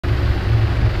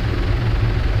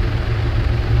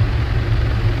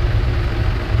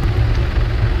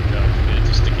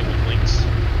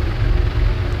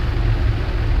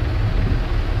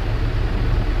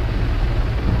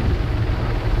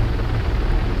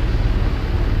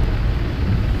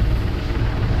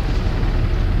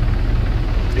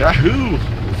Yahoo!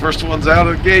 First one's out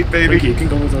of the gate, baby. Wikky, you can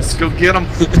go with us. Let's go get them.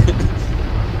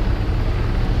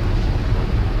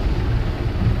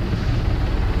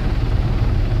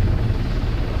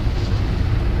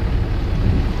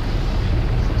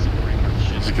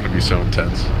 This is gonna be so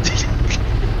intense.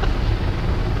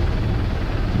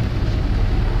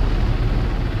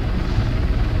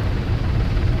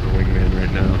 The wingman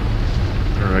right now.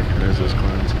 I don't recognize those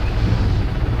clowns.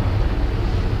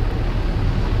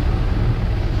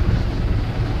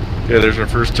 Yeah, there's our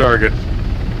first target.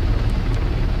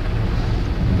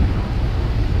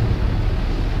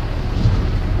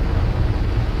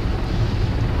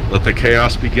 Let the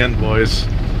chaos begin, boys.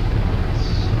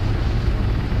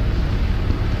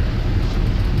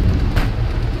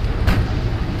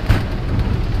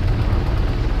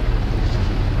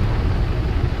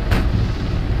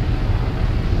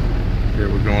 Here,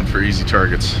 we're going for easy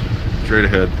targets. Straight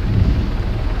ahead.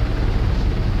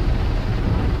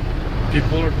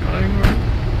 People are dying, right?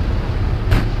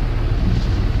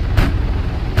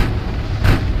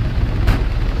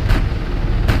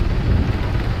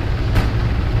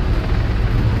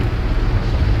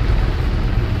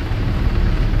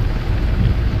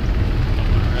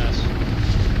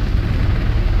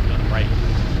 Right.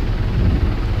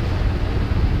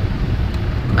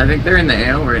 I think they're in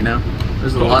the AO right now.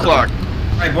 There's a 12 lot o'clock.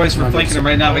 Alright, boys, we're flanking them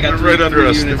right now. We got They're right under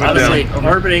us. units. They're Honestly, down.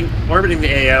 orbiting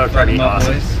the AO would probably be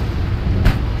awesome. Boys.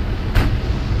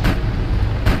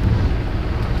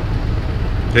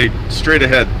 Hey, straight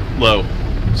ahead, low.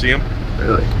 See him?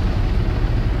 Really?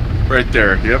 Right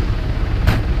there, yep.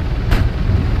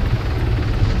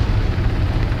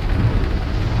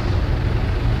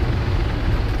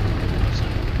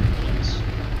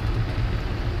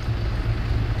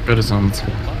 Go to zones.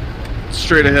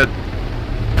 Straight ahead.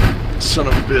 Son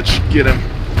of a bitch, get him.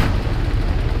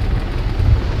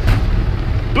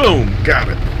 Boom, got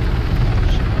it.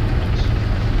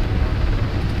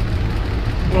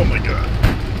 Oh my god.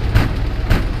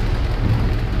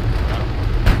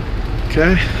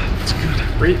 Okay, that's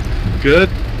good. Great. Good.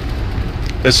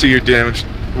 Let's see your damage.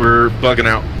 We're bugging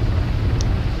out.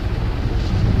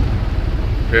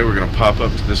 Okay, we're gonna pop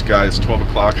up to this guy. It's 12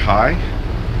 o'clock high.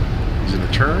 He's in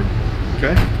a turn.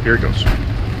 Okay, here it goes.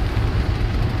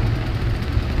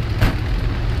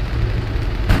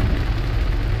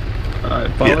 I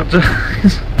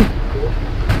apologize.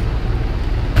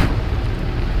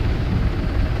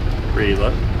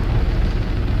 Reload.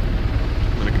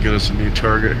 I'm gonna get us a new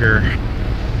target here.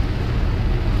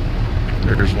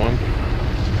 There's one.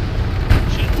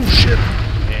 Oh shit!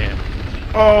 Man.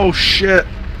 Oh shit!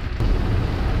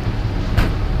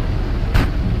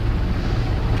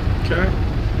 Okay.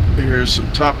 Here's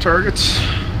some top targets.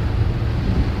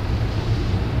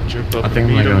 Jump up I think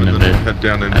and I'm meet gonna them, go and then into we'll head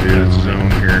down into the Admiral.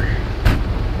 zone here.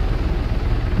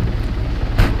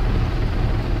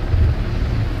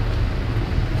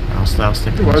 I'll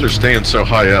stick. Why they're staying so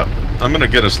high up? I'm gonna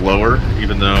get us lower,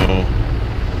 even though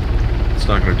it's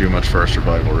not gonna do much for our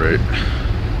survival rate.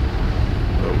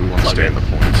 But we want to stay in the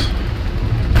points.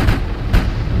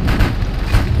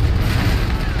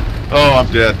 Oh,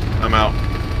 I'm dead. I'm out.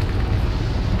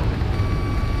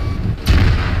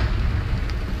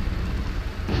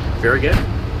 Very good.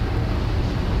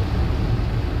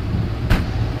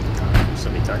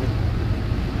 Semi-target.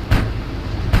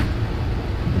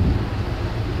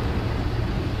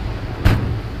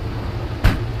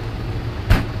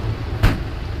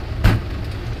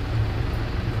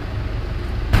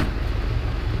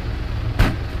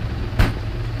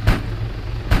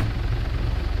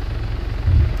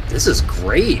 This is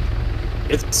great.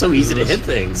 It's so easy to hit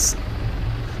things.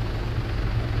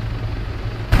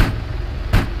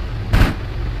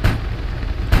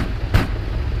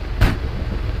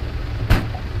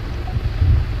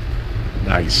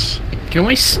 Nice. Can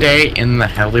we stay in the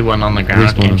heli one on the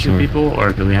ground and shoot people,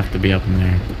 or do we have to be up in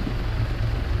there?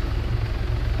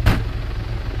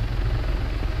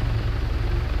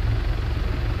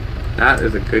 That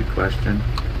is a good question.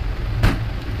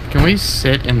 Can we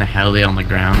sit in the heli on the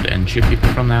ground and shoot people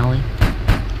from the alley?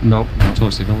 Nope, not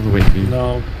totally. Go the wikky.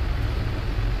 No.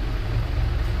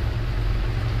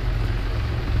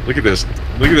 Look at this.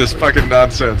 Look at this fucking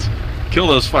nonsense. Kill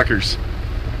those fuckers.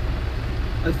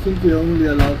 I think we're only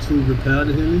allowed to repair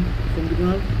the heli from the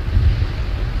ground.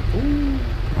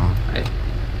 Oh,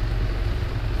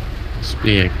 this would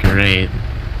be a great.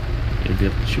 You'd be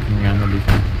able to shoot from the ground, that'd be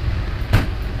fun.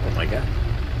 Oh my god.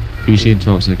 You see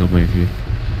toxic, I'll wait for you.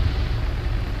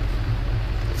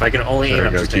 If I can only Sorry, aim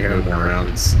up gotta to keep take moving around.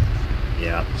 it's-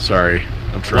 Yeah. Sorry.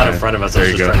 I'm Not trying. in front of us, I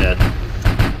There was you just go. trying to...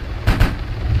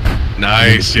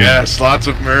 Nice. Yes. Lots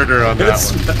of murder on that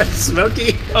one.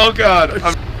 Smoky! Oh god.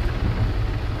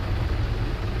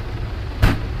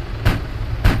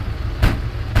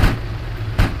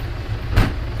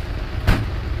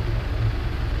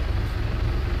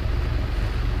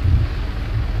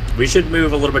 We should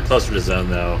move a little bit closer to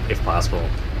zone, though, if possible.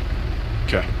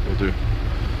 Okay, we'll do.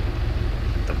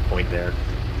 The point there.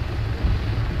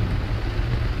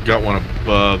 Got one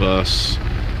above us.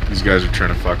 These guys are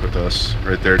trying to fuck with us.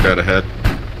 Right there, dead ahead.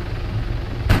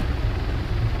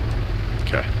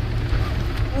 Okay.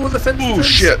 Ooh, the fence. Ooh,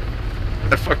 shit!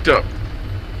 I fucked up.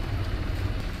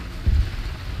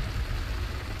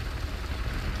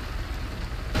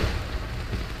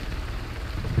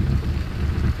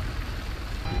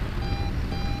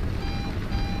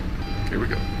 Here we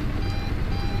go.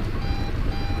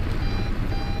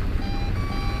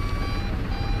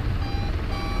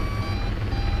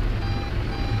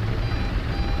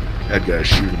 That guy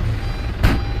shoot him.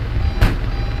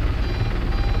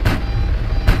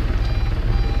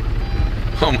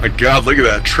 Oh my god, look at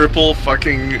that. Triple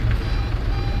fucking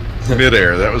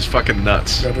midair. That was fucking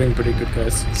nuts. You're doing pretty good,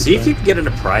 guys. See if you can get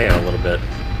into prio a little bit,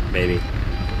 maybe.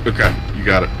 Okay, you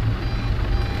got it.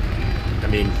 I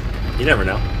mean, you never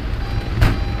know.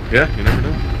 Yeah, you never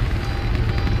know.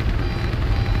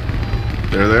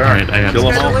 There they are. Alright, I got Kill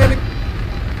them all.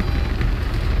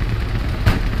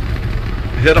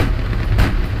 Hit them.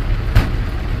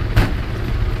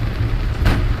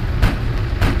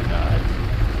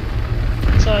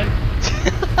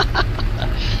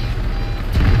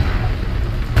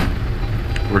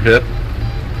 We're hit.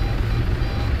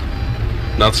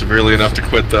 Not severely enough to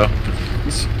quit, though.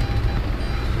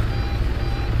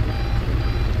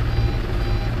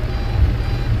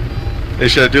 Hey,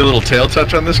 should I do a little tail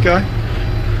touch on this guy?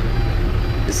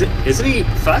 Isn't he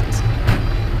fucked?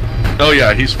 Oh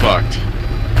yeah, he's fucked.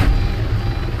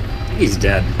 He's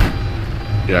dead.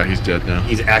 Yeah, he's dead now.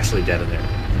 He's actually dead in there.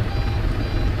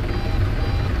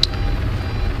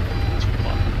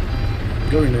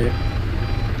 Going there.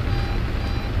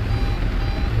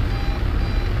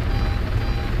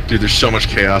 Dude, there's so much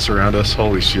chaos around us.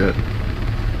 Holy shit.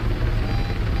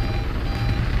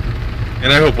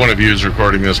 And I hope one of you is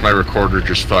recording this. My recorder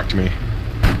just fucked me.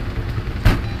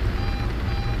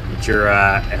 Did your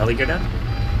heli go down?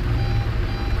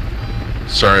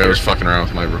 Sorry, I was fucking around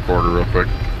with my recorder real quick.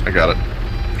 I got it.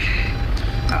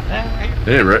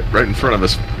 Hey, right in front of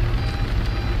us.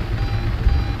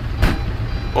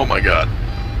 Oh my god.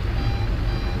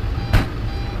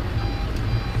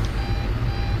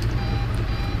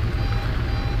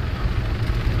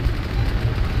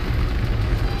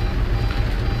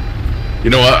 You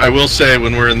know what? I will say,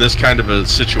 when we're in this kind of a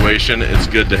situation, it's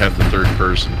good to have the third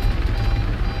person.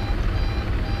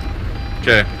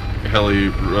 Okay, heli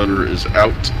rudder is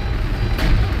out.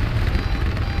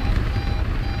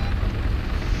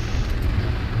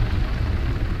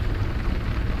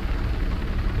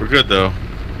 We're good though.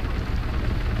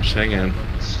 Just hang in.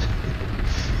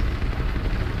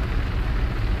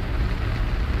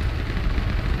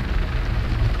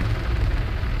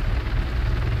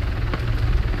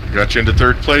 Got you into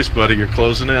third place, buddy. You're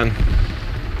closing in.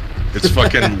 It's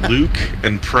fucking Luke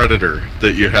and Predator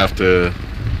that you have to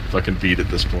fucking beat at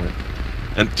this point.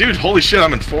 And dude, holy shit,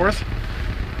 I'm in fourth.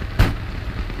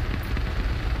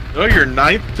 Oh, you're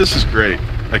ninth? This is great.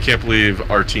 I can't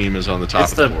believe our team is on the top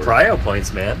It's of the the board. prio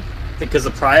points, man. Because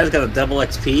the prio's got a double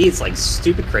XP. It's like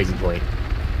stupid crazy point.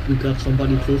 We got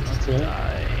somebody close to score.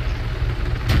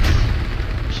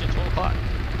 Shit, 12 o'clock.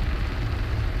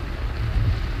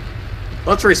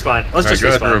 Let's respawn. Let's just go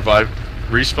ahead and respawn. revive.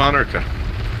 Respawn or okay.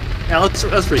 Yeah, let's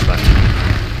respawn.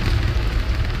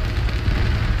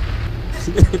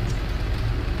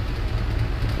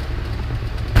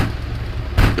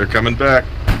 They're coming back.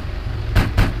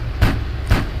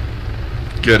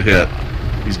 Good hit.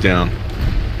 He's down.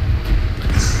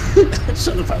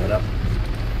 Shut the pilot up.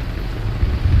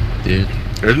 Dude.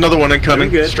 There's another one incoming.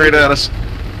 Doing good. Straight at us.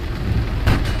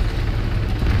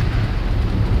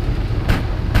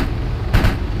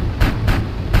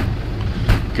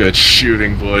 Good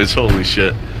shooting, boys. Holy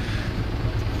shit.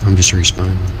 I'm just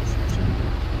respawning.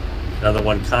 Another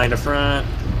one kind of front,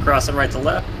 crossing right to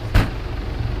left.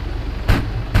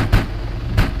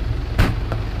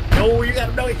 Oh, you got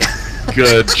him! No,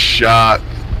 Good shot.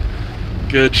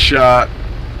 Good shot.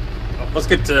 let's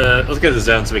get to the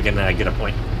zone so we can get a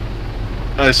point.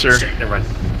 Hi, sir. Shit, never mind.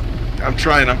 I'm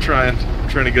trying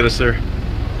to get us there.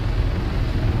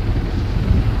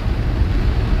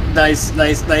 Nice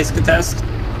contest.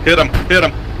 Hit him.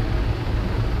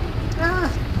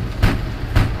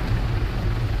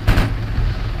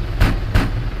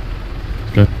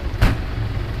 Good.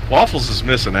 Waffles is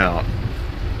missing out.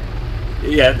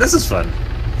 Yeah, this is fun.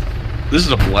 This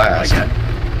is a blast. Oh my god.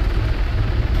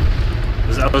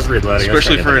 I was reloading.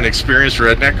 Especially for an experienced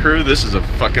redneck crew, this is a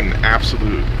fucking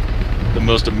absolute, the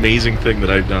most amazing thing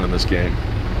that I've done in this game.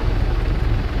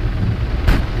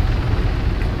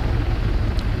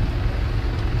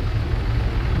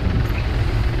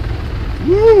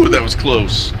 Woo, that was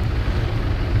close.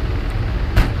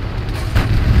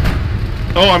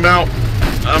 Oh, I'm out.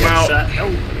 I'm out. Shot. Oh,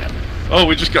 my God. Oh,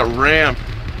 we just got rammed.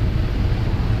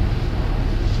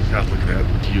 God, look at that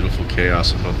beautiful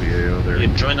chaos above the AO there. You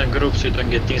join a group so you don't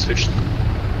get team switched. Oh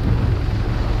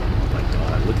my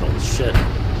God, look at all this shit.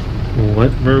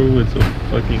 What, bro? It's so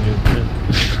fucking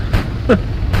intense.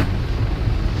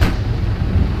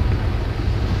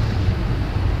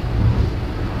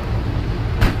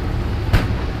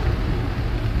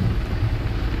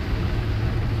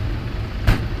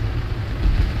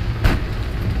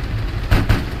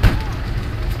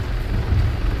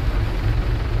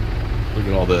 Look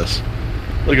at all this.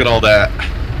 Look at all that.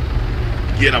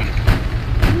 Get him.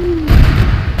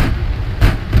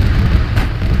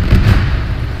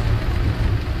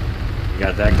 You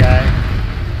got that guy?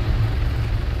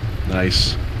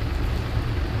 Nice.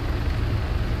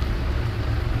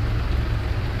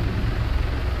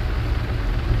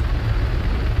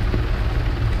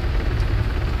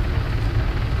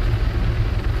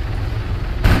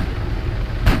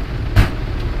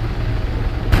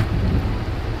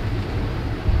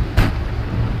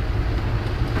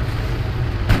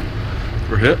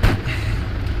 We're hit.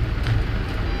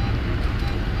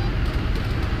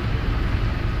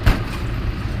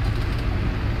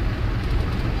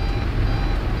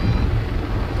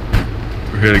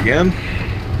 We're hit again.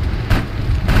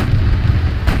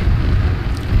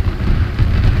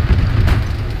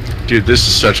 Dude, this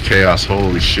is such chaos.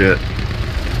 Holy shit.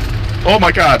 Oh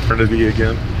my God, Trinity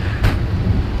again.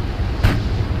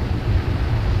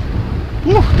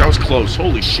 Whew, that was close.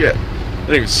 Holy shit. I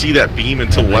didn't even see that beam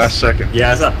until the last second.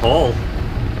 Yeah, it's that pole.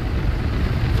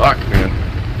 Fuck, man.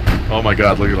 Oh my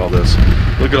God, look at all this.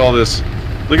 Look at all this.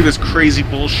 Look at this crazy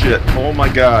bullshit. Oh my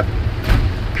God.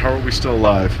 How are we still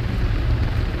alive?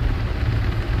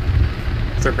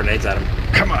 Throw grenades at him.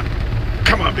 Come on.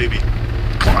 Come on, baby.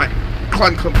 Climb.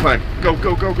 Climb, climb, climb. Go,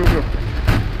 go, go, go, go.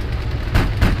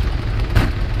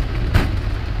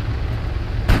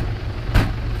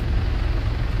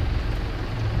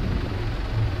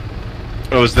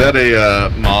 Oh, is that a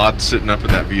mod sitting up in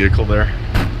that vehicle there?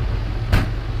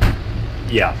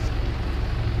 Yeah.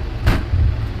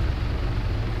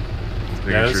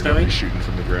 Making Yeah, sure it's coming. nobody's shooting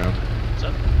from the ground. What's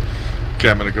up? Okay,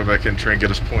 I'm gonna go back in and try and get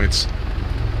us points.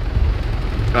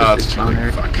 Ah, it's too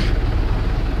late. Fuck.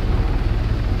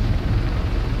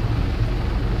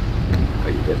 Oh,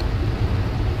 you did.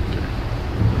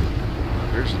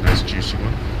 There's a nice juicy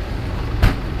one.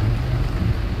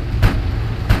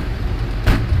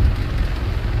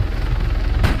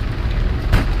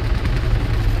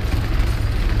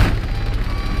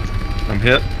 I'm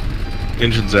hit.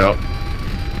 Engine's out.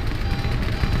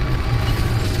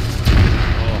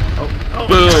 Oh.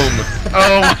 Boom!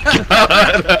 Oh my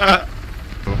God!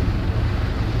 A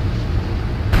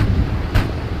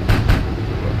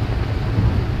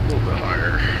little bit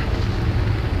higher.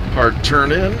 Hard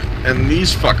turn in, and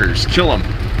these fuckers kill them.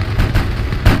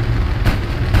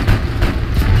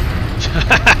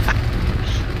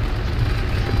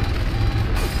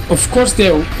 Of course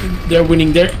they're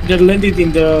winning. They're landed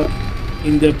in the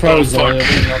prize zone.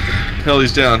 fuck. Hell,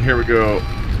 he's down. Here we go.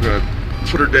 I'm gonna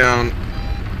put her down.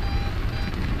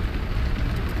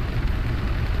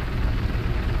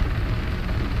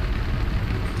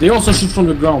 They also shoot from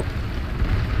the ground.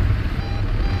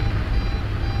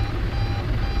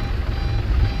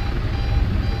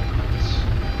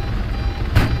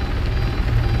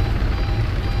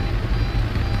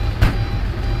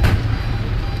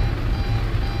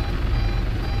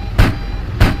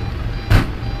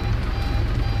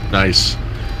 Nice.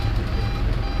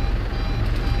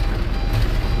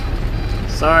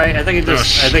 Sorry, I think it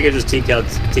just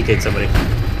TK'd somebody.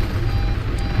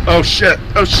 Oh shit!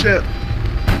 Oh shit!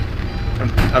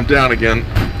 I'm down again.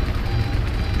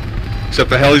 Except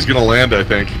the hell he's gonna land, I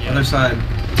think. Other side.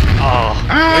 Oh.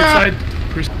 Ah!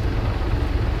 Right side.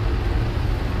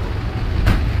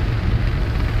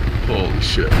 Holy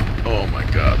shit. Oh my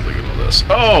God, look at all this.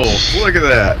 Oh, look at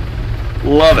that.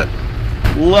 Love it.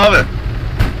 Love it.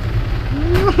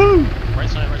 Woohoo! Right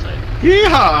side, right side.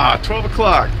 Yeehaw! 12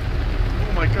 o'clock.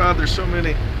 Oh my God, there's so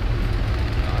many.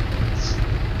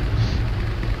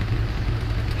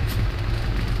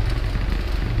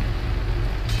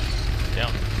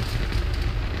 Down.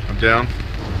 I'm down.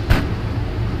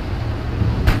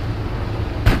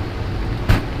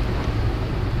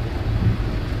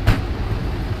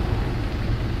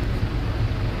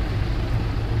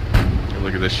 Hey,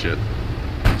 look at this shit.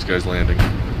 This guy's landing.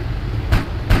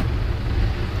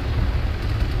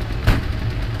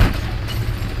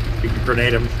 You can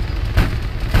grenade him.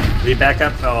 Did he back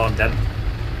up? Oh, I'm dead.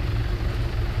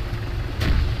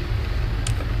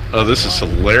 Oh, this is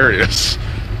hilarious.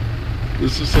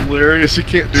 This is hilarious. You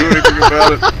can't do anything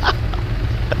about it.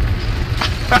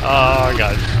 Oh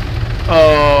god.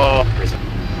 Oh.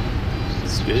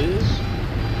 Spin.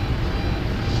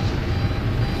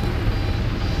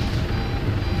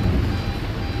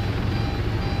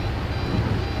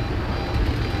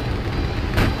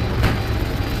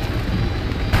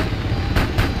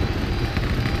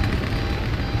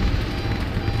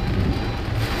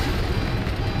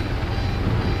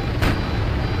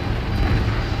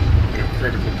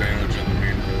 Critical damage on the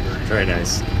main rotor. Very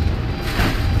nice.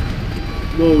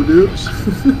 Whoa, dude.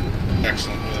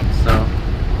 Excellent win. So,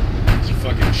 He's a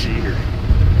fucking cheater.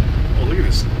 Oh, look at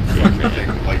this fucking thing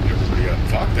lighting everybody up.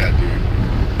 Fuck that dude.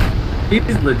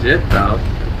 he's legit though.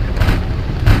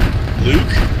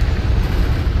 Luke?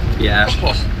 Yeah.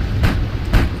 Oh,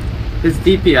 His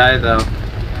DPI though.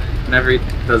 Whenever he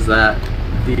does that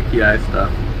DPI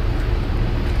stuff.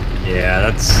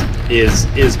 Yeah,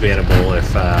 is bannable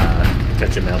if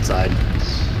catch him outside.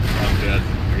 I'm dead.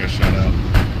 I got shot out.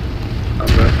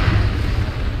 Okay.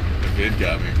 The vid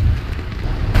got me.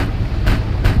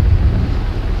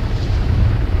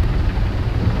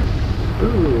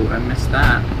 Ooh, I missed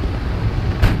that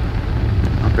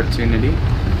opportunity.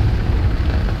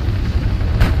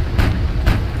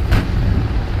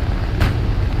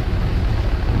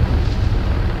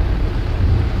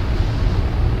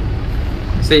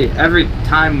 See, every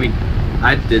time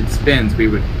I did spins, we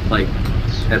would like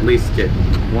at least get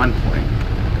 1 point,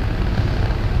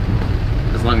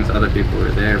 as long as other people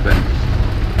were there. But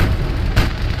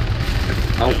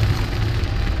oh,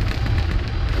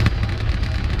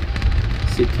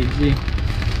 CTG.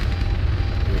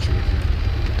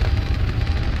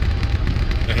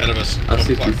 Ahead of us. Oh,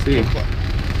 CTC.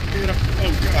 Get up.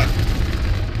 Oh, God.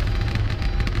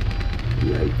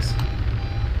 Yikes.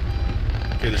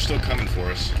 Okay, they're still coming for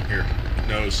us. Here.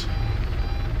 Nose.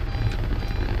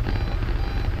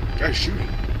 Guy's shooting.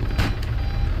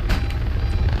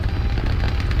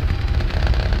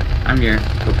 I'm here.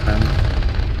 Co-pilot.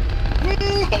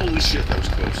 Woo! Holy shit, that was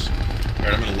close.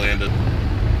 Alright, I'm gonna land it.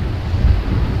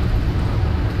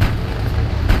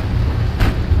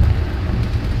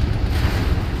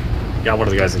 Got one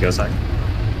of the guys in go side.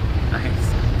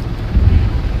 Nice.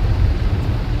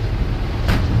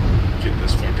 Get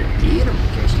this fucking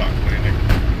ghost hawk landing.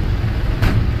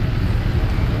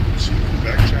 See you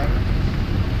back chatter.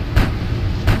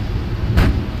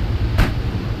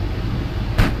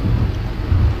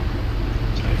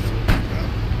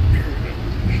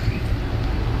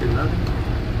 Good luck.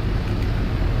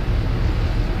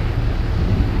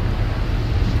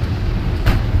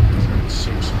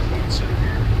 So spots in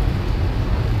here.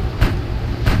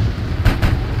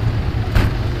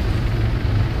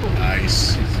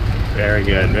 Nice. Very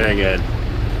good, very good.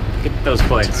 Get those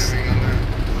points. Timing on that.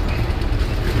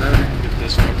 Good luck. Get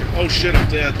this fucking. Oh shit, I'm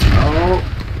dead. Oh.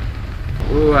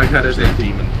 Ooh, I got his There's the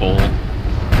demon pole.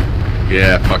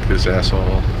 Yeah, fuck this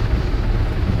asshole.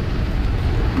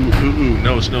 Ooh,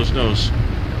 nose.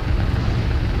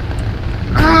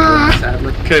 Ah!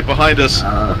 Sadly. Okay, behind us.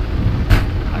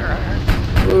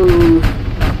 Ooh.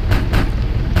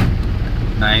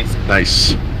 Nice.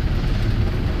 Nice.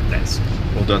 Nice.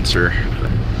 Well done, sir.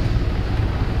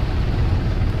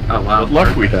 Oh wow. What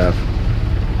luck we have.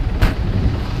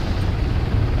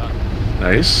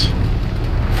 Nice.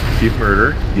 Keep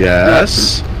murder.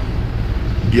 Yes.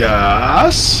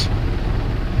 Yes.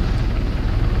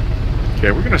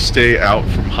 Okay, we're gonna stay out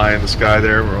from high in the sky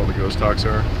there, where all the ghost hawks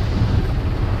are.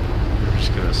 We're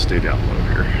just gonna stay down low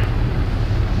here.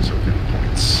 So good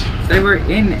points. If they were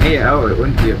in AO, it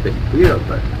wouldn't be a big deal,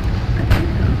 but.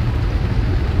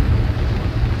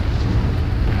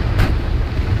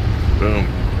 Boom.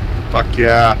 Fuck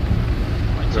yeah.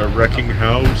 It's our wrecking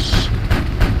house.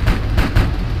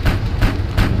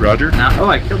 Roger. Now, oh,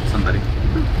 I killed somebody.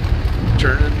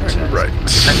 Turn to the right.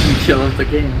 Second kill of the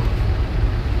game.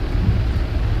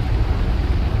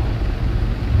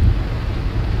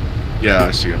 Yeah,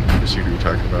 I see him. I see who you're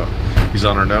talking about. He's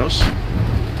on our nose.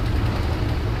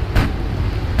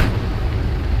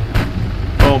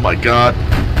 Oh my god.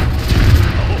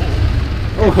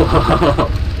 Oh.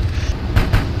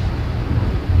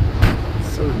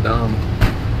 So dumb.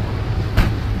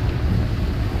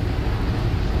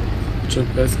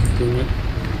 Jump guys, keep doing it.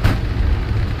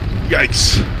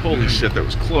 Yikes. Holy shit, that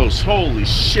was close. Holy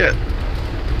shit.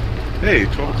 Hey,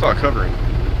 12 o'clock hovering.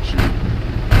 Shoot.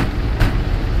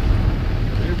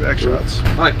 Any back shots?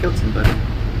 Oh, I killed somebody.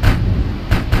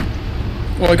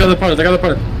 Oh, I got the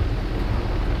part,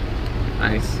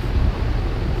 Nice.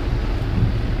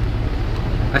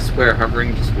 I swear,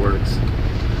 hovering just works.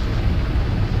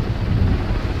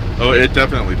 Oh, it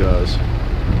definitely does.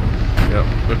 Yep.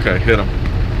 Okay, hit him.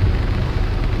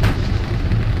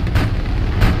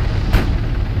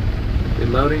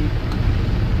 Reloading.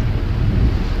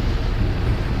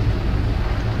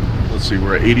 Let's see,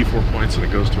 we're at 84 points and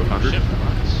it goes to 100. Ship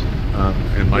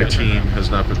runs. And my team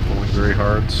has not been pulling very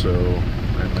hard, so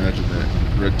I imagine that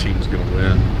red team's going to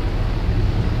win.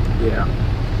 Yeah.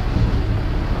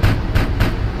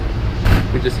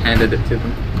 We just handed it to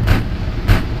them.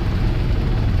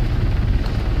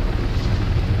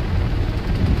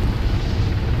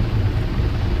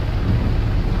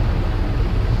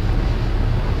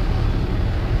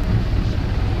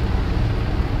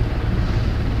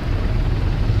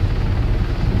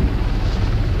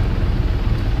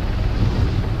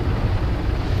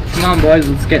 Come on, boys,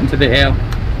 let's get into the ale.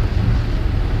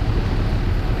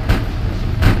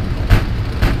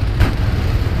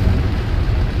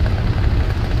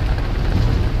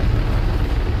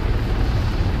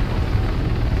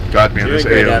 God, man, this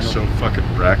Doing great, AO is so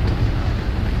fucking wrecked.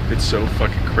 It's so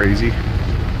fucking crazy.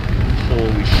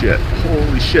 Holy shit.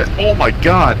 Holy shit. Oh my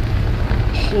god.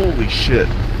 Holy shit.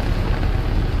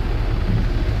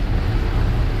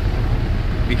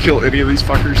 You kill any of these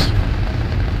fuckers?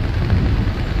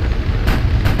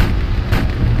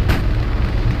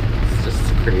 It's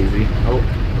just crazy. Oh,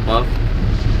 above.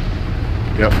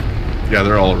 Yep. Yeah,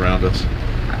 they're all around us.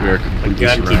 We are My completely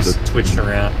gun keeps surrounded. twitching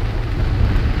around.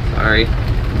 Sorry.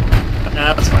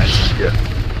 Nah, that's fine. Shit.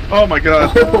 Oh my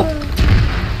god.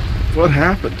 What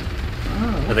happened?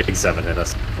 I think 7 hit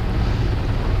us.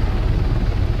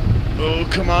 Oh,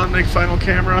 come on, make final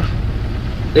camera.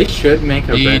 They should make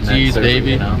a redneck GG's, server,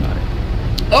 baby. you know?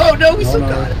 Oh no, we still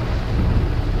got it.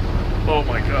 Oh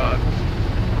my god.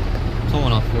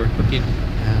 Someone off for it. Fucking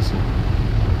asshole.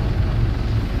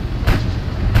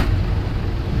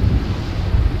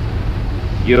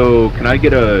 Yo, can I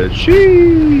get a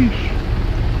sheesh?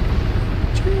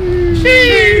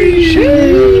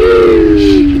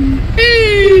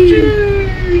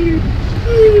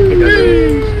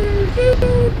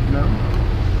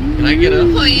 Can I get a?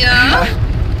 Oh yeah.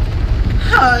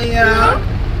 Oh yeah.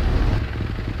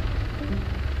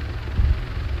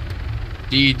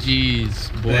 GG's,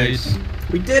 boys.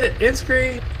 We did it. It's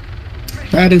great.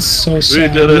 That is so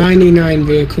sad. did it. 99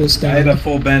 vehicles I had down. a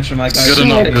full bench of my guys. Good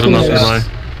enough, good enough, close. Eli.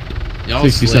 Y'all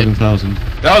slipped. 67,000.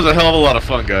 That was a hell of a lot of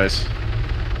fun, guys.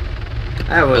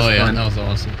 That was Oh yeah, fun. that was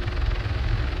awesome.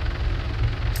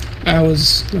 That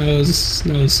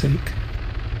was sick.